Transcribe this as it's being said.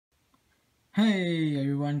Hey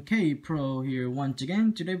everyone, K Pro here once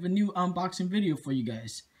again. Today with a new unboxing video for you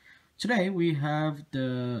guys. Today we have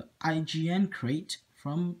the IGN Crate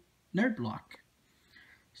from Nerblock.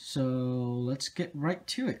 So let's get right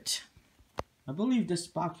to it. I believe this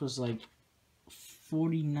box was like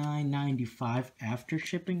 $49.95 after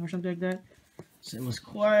shipping or something like that. So it was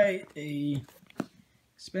quite a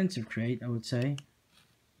expensive crate, I would say.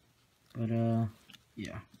 But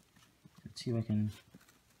yeah. Let's see if I can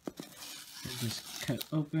get this cut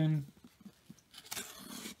open.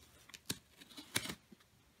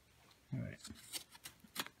 Alright.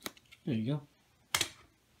 There you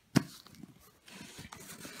go.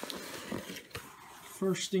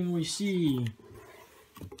 First thing we see,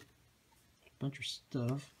 a bunch of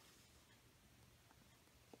stuff.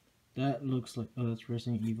 That looks like, oh, that's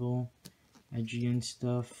Resident Evil, IGN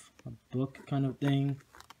stuff, a book kind of thing.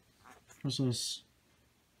 What's this?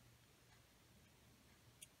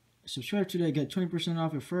 Subscribe today, get 20%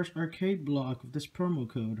 off your first arcade block with this promo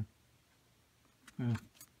code.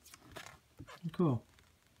 Cool.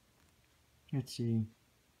 Let's see.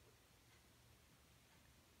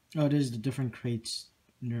 Oh, this is the different crates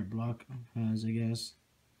Nerblock has, I guess.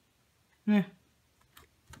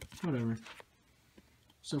 Whatever.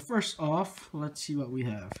 So first off, let's see what we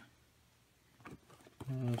have.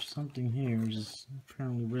 Something here is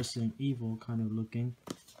apparently Resident Evil kind of looking.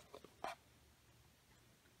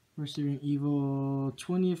 Resident Evil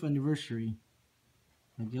 20th anniversary.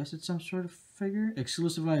 I guess it's some sort of figure.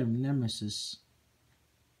 Exclusive item, Nemesis.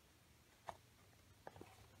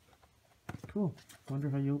 Cool. Wonder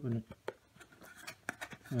how you open it.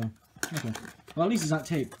 Oh, okay. Well, at least it's not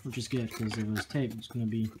taped, which is good, because if it was taped, it's going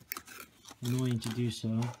to be annoying to do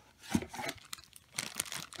so.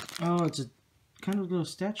 Oh, it's a kind of little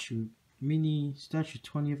statue. Mini statue,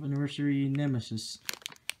 20th anniversary Nemesis.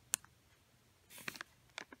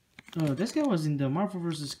 Oh, this guy was in the Marvel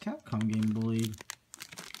vs. Capcom game, I believe.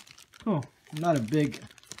 Cool. I'm not a big,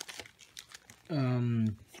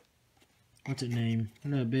 what's its name?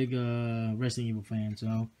 I'm not a big, Resident Evil fan,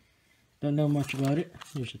 so don't know much about it.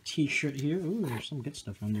 There's a t-shirt here. Ooh, there's some good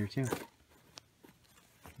stuff on there, too.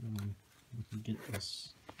 We can get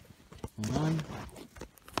this. Hold on.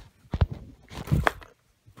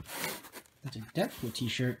 That's a Deadpool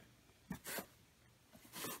t-shirt.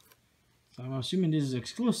 So I'm assuming this is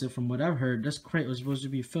exclusive. From what I've heard, this crate was supposed to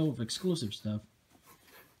be filled with exclusive stuff.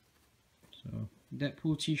 So,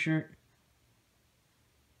 Deadpool t-shirt.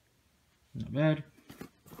 Not bad.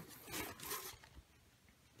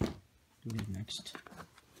 Do it next.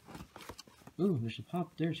 Ooh, there's a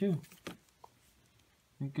pop there too.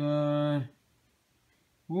 We got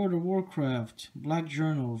World of Warcraft Black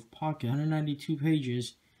Journal of Pocket, 192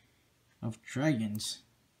 pages of dragons.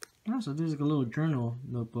 Oh, so there's like a little journal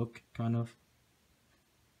notebook, kind of.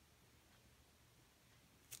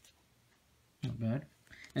 Not bad.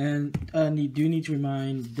 And you do need to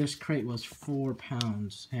remind, this crate was 4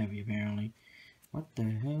 pounds heavy, apparently. What the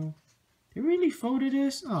hell? They really folded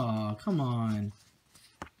this? Oh, come on.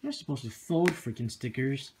 You're supposed to fold freaking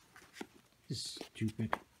stickers. This is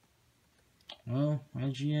stupid. Oh,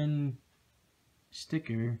 IGN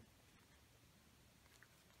sticker.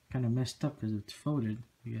 Kind of messed up because it's folded,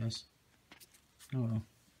 I guess. Oh well.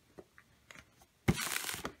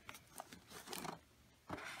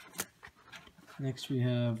 Next we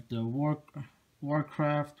have the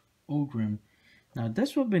Warcraft Ogrim. Now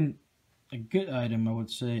this would have been a good item, I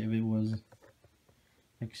would say, if it was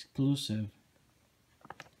exclusive.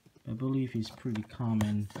 I believe he's pretty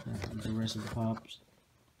common as the rest of the pops.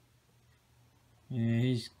 Yeah,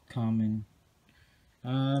 he's common.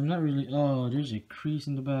 Not really. Oh, there's a crease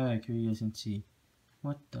in the back here, you guys can see.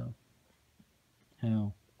 What the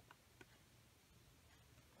hell?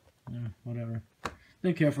 Yeah, whatever.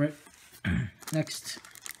 Don't care for it. Next,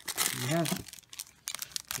 we have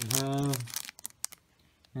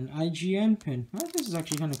an IGN pin. Oh, this is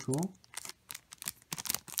actually kind of cool.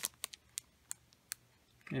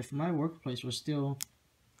 If my workplace was still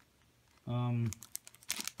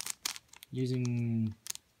using,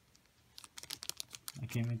 I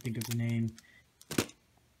can't even think of the name.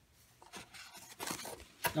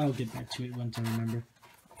 I'll get back to it once I remember.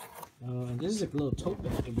 And this is a little tote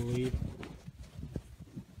bag, I believe.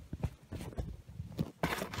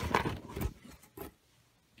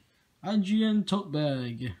 IGN tote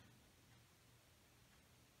bag.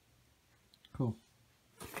 Cool.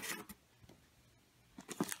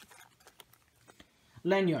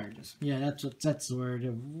 Lanyards. Yeah, that's the word.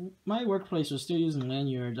 If my workplace was still using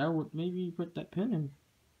lanyards, I would maybe put that pin in.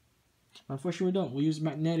 Unfortunately, we don't. We use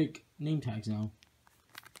magnetic name tags now.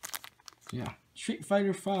 Yeah. Street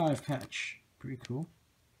Fighter 5 patch. Pretty cool.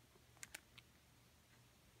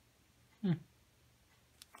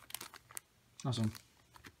 Awesome.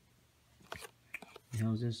 What the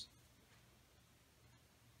hell is this?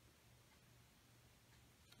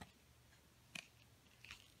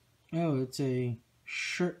 Oh, it's a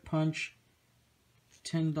shirt punch.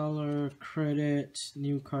 $10 credit.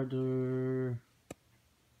 New card. Oh,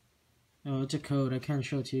 it's a code. I can't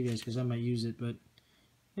show it to you guys because I might use it, but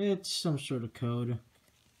it's some sort of code.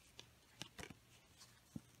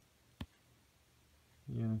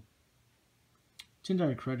 Yeah.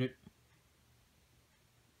 $10 credit.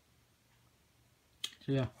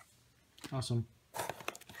 So yeah. Awesome.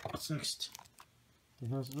 What's next?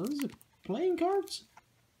 What is it? Playing cards?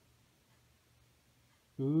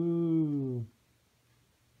 Ooh.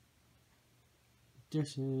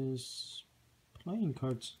 This is playing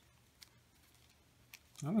cards.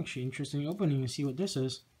 I'm actually interested in opening and see what this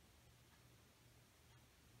is.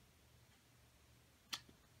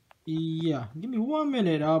 Yeah, give me 1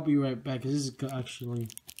 minute. I'll be right back because this is actually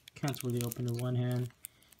can't really open in one hand.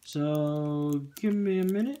 So give me a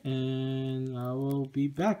minute and I will be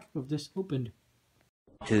back with this opened.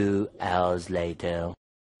 2 hours later.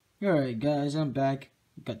 Alright guys, I'm back.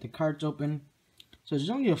 Got the cards open. So there's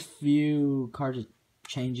only a few card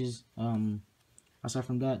changes. Aside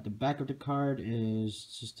from that, the back of the card is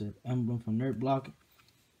just an emblem from Nerblock.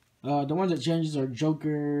 The ones that changes are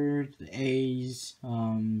Joker, the A's,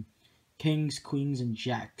 Kings, Queens, and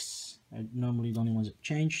Jacks. Are normally the only ones that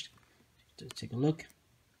changed. Let's take a look.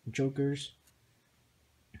 Jokers,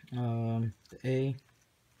 the A,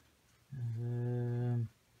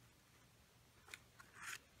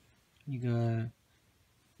 you got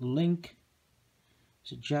Link,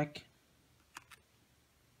 it's a Jack.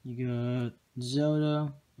 You got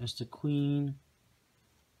Zelda, that's the Queen.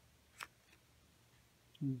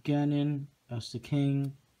 Ganon, that's the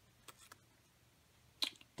King.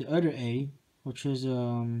 The other A, which is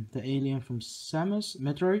the alien from Samus,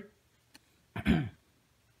 Metroid.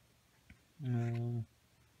 Let's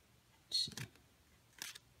see.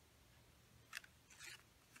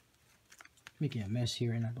 Making a mess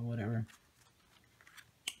here and but whatever.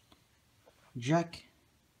 Jack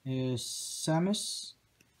is Samus.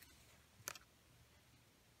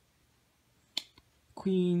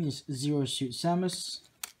 Queen is Zero Suit Samus.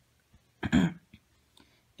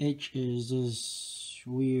 H is this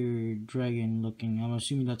weird dragon looking. I'm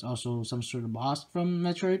assuming that's also some sort of boss from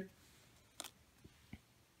Metroid.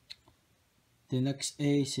 The next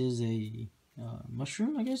ace is a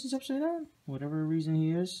mushroom, I guess it's upside down. Whatever reason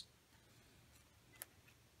he is.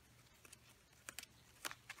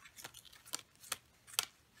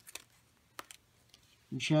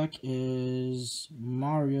 Jack is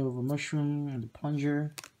Mario the mushroom and the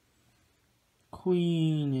plunger.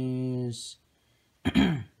 Queen is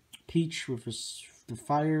Peach with the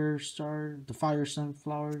fire star, the fire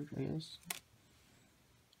sunflower, I guess.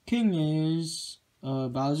 King is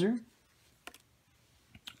Bowser.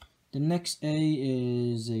 The next A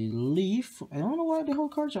is a leaf. I don't know why the whole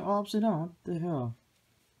cards are all upside down. What the hell?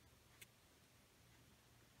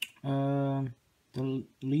 The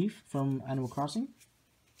leaf from Animal Crossing.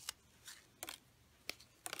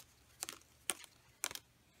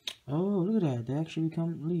 Oh, look at that. They actually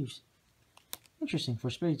become leaves. Interesting for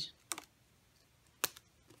spades.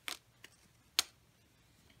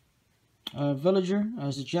 Villager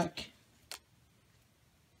as the Jack.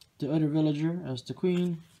 The other villager as the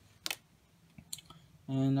Queen.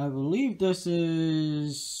 And I believe this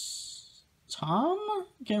is Tom?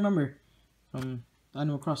 I can't remember. From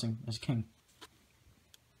Animal Crossing as King.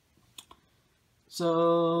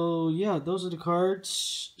 So, yeah, those are the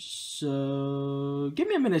cards. So, give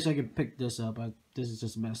me a minute so I can pick this up. This is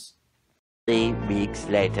just a mess. 3 weeks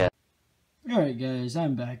later. Alright guys,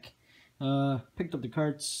 I'm back. Picked up the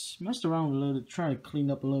cards, messed around a little, trying to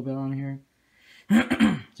clean up a little bit on here.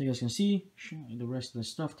 So you guys can see the rest of the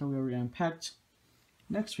stuff that we already unpacked.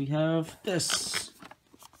 Next we have this.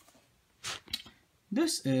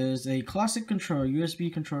 This is a classic controller,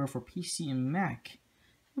 USB controller for PC and Mac,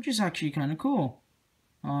 which is actually kind of cool.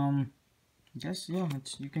 I guess, yeah,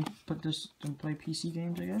 you can put this and play PC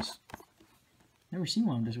games, I guess. Never seen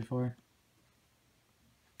one of this before.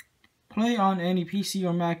 Play on any PC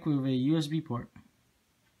or Mac with a USB port.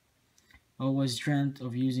 Always dreamt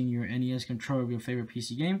of using your NES controller with your favorite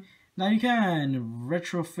PC game? Now you can!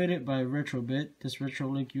 Retrofit it by Retrobit. This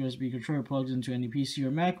RetroLink USB controller plugs into any PC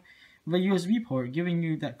or Mac with a USB port, giving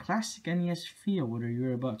you that classic NES feel whether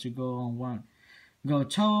you're about to go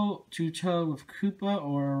toe to toe with Koopa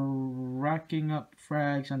or racking up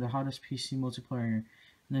frags on the hottest PC multiplayer. And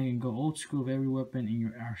then you can go old school with every weapon in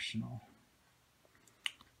your arsenal.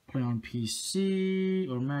 Play on PC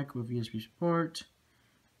or Mac with USB support.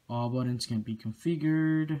 All buttons can be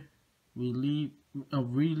configured. relive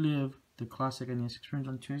the classic NES experience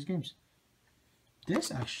on today's games.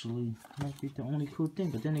 This actually might be the only cool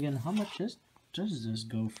thing, but then again, how much does this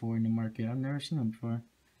go for in the market? I've never seen them before.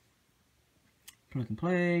 Plug and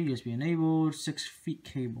play, USB enabled, 6 feet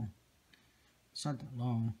cable. It's not that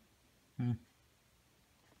long.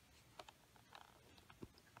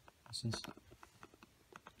 What's this?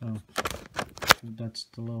 Oh, that's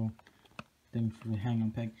the little thing for the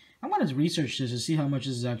hang-on peg. I'm gonna research this to see how much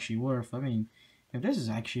this is actually worth. I mean, if this is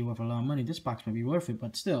actually worth a lot of money, this box might be worth it,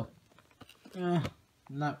 but still.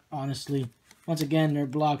 Not honestly. Once again,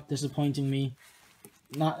 Nerblock disappointing me.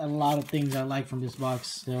 Not a lot of things I like from this box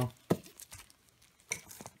still.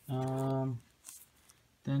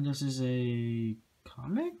 Then this is a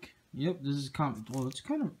comic? Yep, this is comic. Well, it's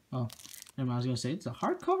kind of... Oh, never mind, I was going to say, it's a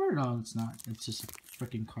hardcover? No, it's not. It's just a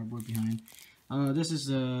freaking cardboard behind. This is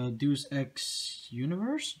the Deus Ex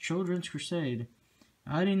Universe Children's Crusade.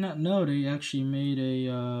 I did not know they actually made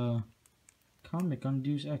a comic on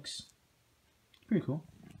Deus Ex. Pretty cool.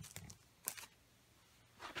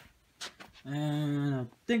 And I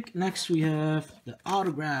think next we have the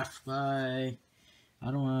autograph by... I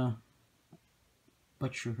don't want to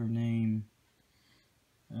butcher her name.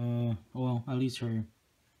 Well, at least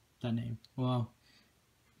that name. Well,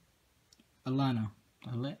 Alana.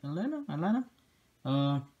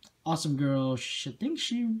 Awesome girl. I think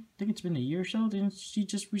it's been a year or so. She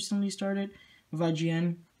just recently started with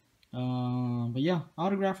IGN. But yeah,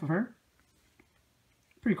 autograph of her.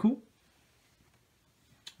 Pretty cool.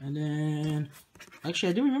 And then, actually,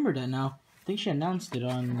 I do remember that now. I think she announced it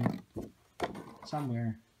on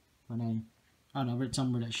somewhere when I don't know, read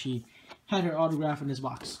somewhere that she had her autograph in this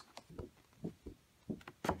box. What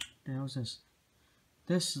the hell is this?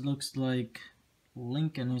 This looks like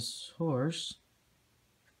Link and his horse.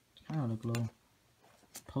 Kind of like a little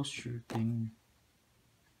poster thing.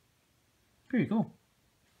 Pretty cool.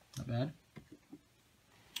 Not bad.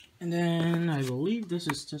 And then I believe this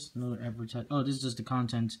is just another advertisement. Oh, this is just the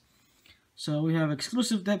content. So we have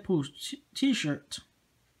exclusive Deadpool t-shirt.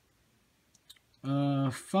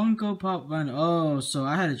 Funko Pop vinyl. Oh, so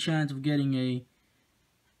I had a chance of getting a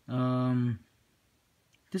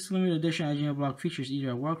this limited edition IGN Block features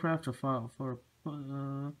either a Warcraft or for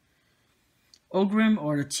Ogrim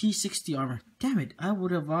or the T60 armor. Damn it, I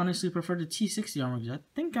would have honestly preferred the T60 armor because I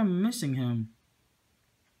think I'm missing him.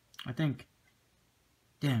 I think.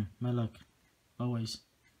 Damn, my luck. Always.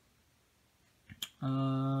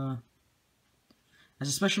 As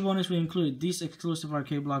a special bonus, we include these exclusive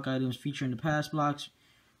arcade block items featuring the past blocks.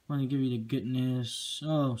 Want to give you the goodness.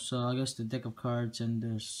 Oh, so I guess the deck of cards and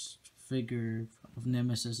this figure of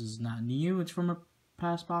Nemesis is not new. It's from a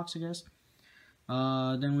past box, I guess.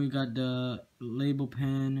 Then we got the label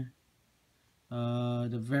pen.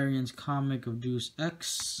 The variants comic of Deus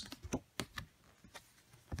Ex.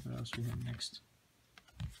 What else do we have next?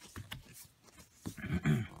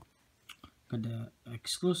 Got the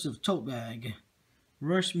exclusive tote bag.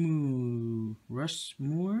 Rushmore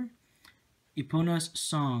Epona's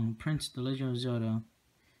Song, Prince, The Legend of Zelda.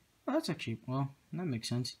 Oh, that's actually, well, that makes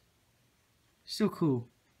sense. Still cool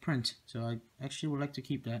print, so I actually would like to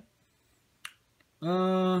keep that.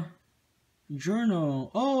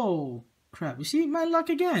 Journal. Oh, crap. You see, my luck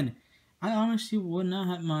again. I honestly would not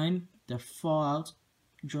have mind the Fallout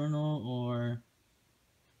journal or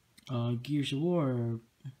Gears of War,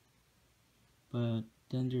 but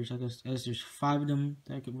then there's, I guess, there's 5 of them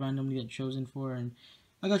that I could randomly get chosen for, and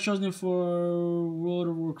I got chosen for World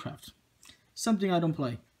of Warcraft. Something I don't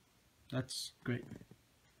play. That's great.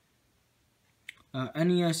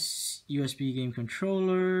 NES USB game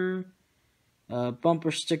controller,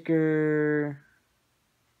 bumper sticker,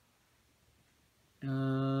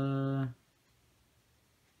 so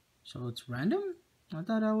it's random? I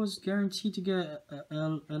thought I was guaranteed to get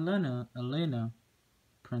Elena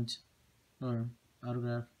print or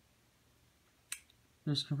autograph.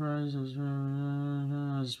 This comprises as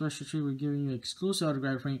a special treat. We're giving you exclusive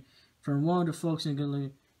autograph from one of the folks in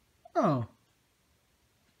Galileo. Oh.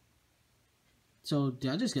 So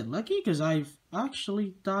did I just get lucky? Because I've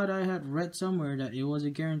actually thought I had read somewhere that it was a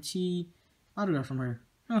guaranteed autograph from her.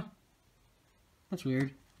 Huh. That's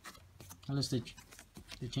weird. Unless they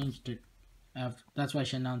changed it. That's why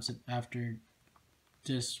she announced it after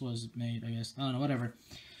this was made, I guess. I don't know, whatever.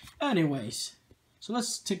 Anyways, so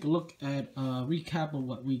let's take a look at a recap of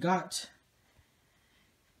what we got.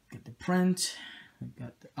 Got the print, we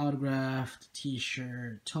got the autograph, the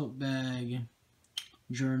t-shirt, tote bag,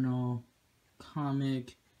 journal,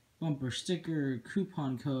 comic, bumper sticker,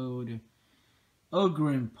 coupon code,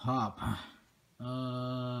 Ogrim Pop,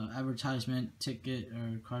 advertisement, ticket,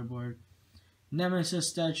 or cardboard. Nemesis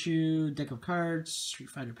statue, deck of cards, Street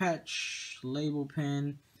Fighter patch, label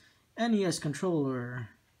pin, NES controller.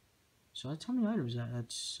 So that's how many items that.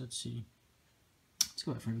 Let's see. Let's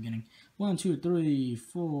go from the beginning. 1, 2, 3,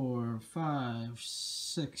 4, 5,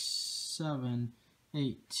 6, 7,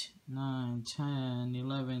 8, 9, 10,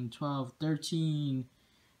 11, 12, 13.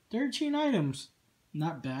 13 items.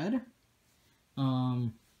 Not bad.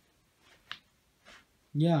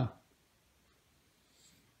 Yeah.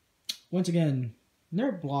 Once again,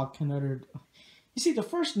 Nerblock, another. You see, the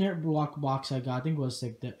first Nerblock box I got, I think, was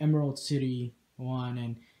like the Emerald City one,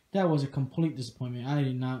 and that was a complete disappointment. I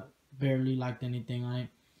did not barely liked anything on it.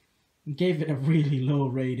 Gave it a really low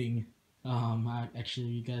rating. Actually,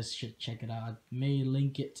 you guys should check it out. I may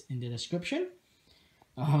link it in the description.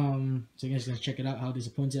 So you guys can check it out. How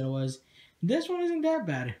disappointed I was. This one isn't that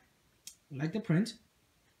bad. I like the print.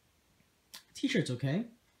 T-shirt's okay.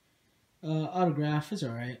 Autograph is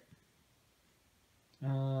alright.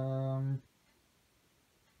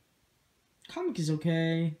 Comic is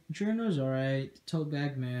okay. Journal's alright. Tote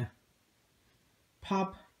bag, meh.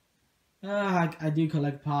 Pop. I do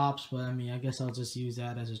collect pops, but I mean, I guess I'll just use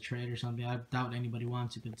that as a trade or something. I doubt anybody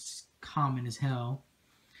wants it, but it's common as hell.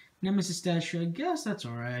 Nemesis statue, I guess that's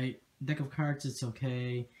alright. Deck of cards, it's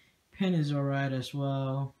okay. Pin is alright as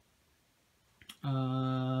well.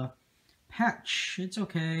 Patch, it's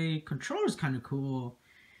okay. Controller's kind of cool.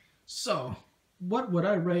 So, what would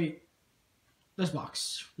I rate this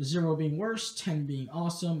box? 0 being worst, 10 being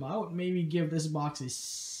awesome. I would maybe give this box a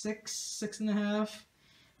 6, 6.5.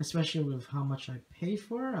 Especially with how much I paid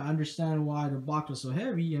for it. I understand why the box was so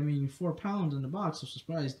heavy. I mean, 4 pounds in the box. I was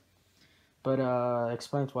surprised. But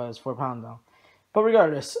explains why it's 4 pounds though. But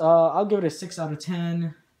regardless, I'll give it a 6 out of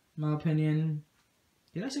 10. My opinion.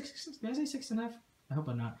 Did I say 6.5? I hope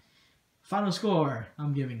I'm not. Final score,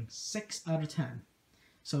 I'm giving 6 out of 10.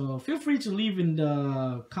 So feel free to leave in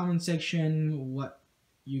the comment section what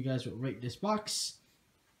you guys would rate this box.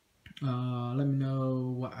 Let me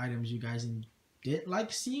know what items you guys did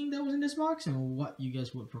like seeing that was in this box and what you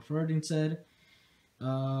guys would prefer instead.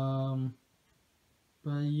 But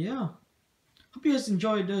yeah, hope you guys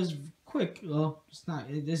enjoyed this quick. Well, it's not.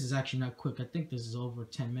 This is actually not quick. I think this is over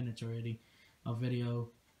 10 minutes already of video,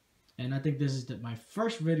 and I think this is my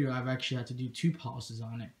first video I've actually had to do 2 pauses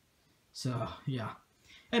on it. So yeah.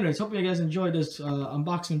 Anyways, hope you guys enjoyed this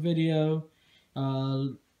unboxing video.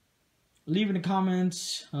 Leave in the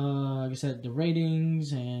comments, like I said, the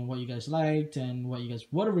ratings and what you guys liked and what you guys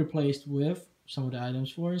would have replaced with some of the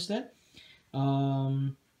items for instead.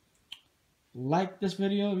 Like this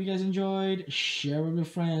video if you guys enjoyed. Share with your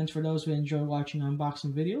friends for those who enjoy watching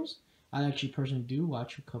unboxing videos. I actually personally do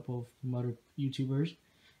watch a couple of other YouTubers.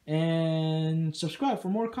 And subscribe for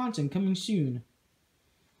more content coming soon.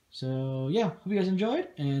 So yeah, hope you guys enjoyed,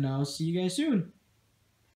 and I'll see you guys soon.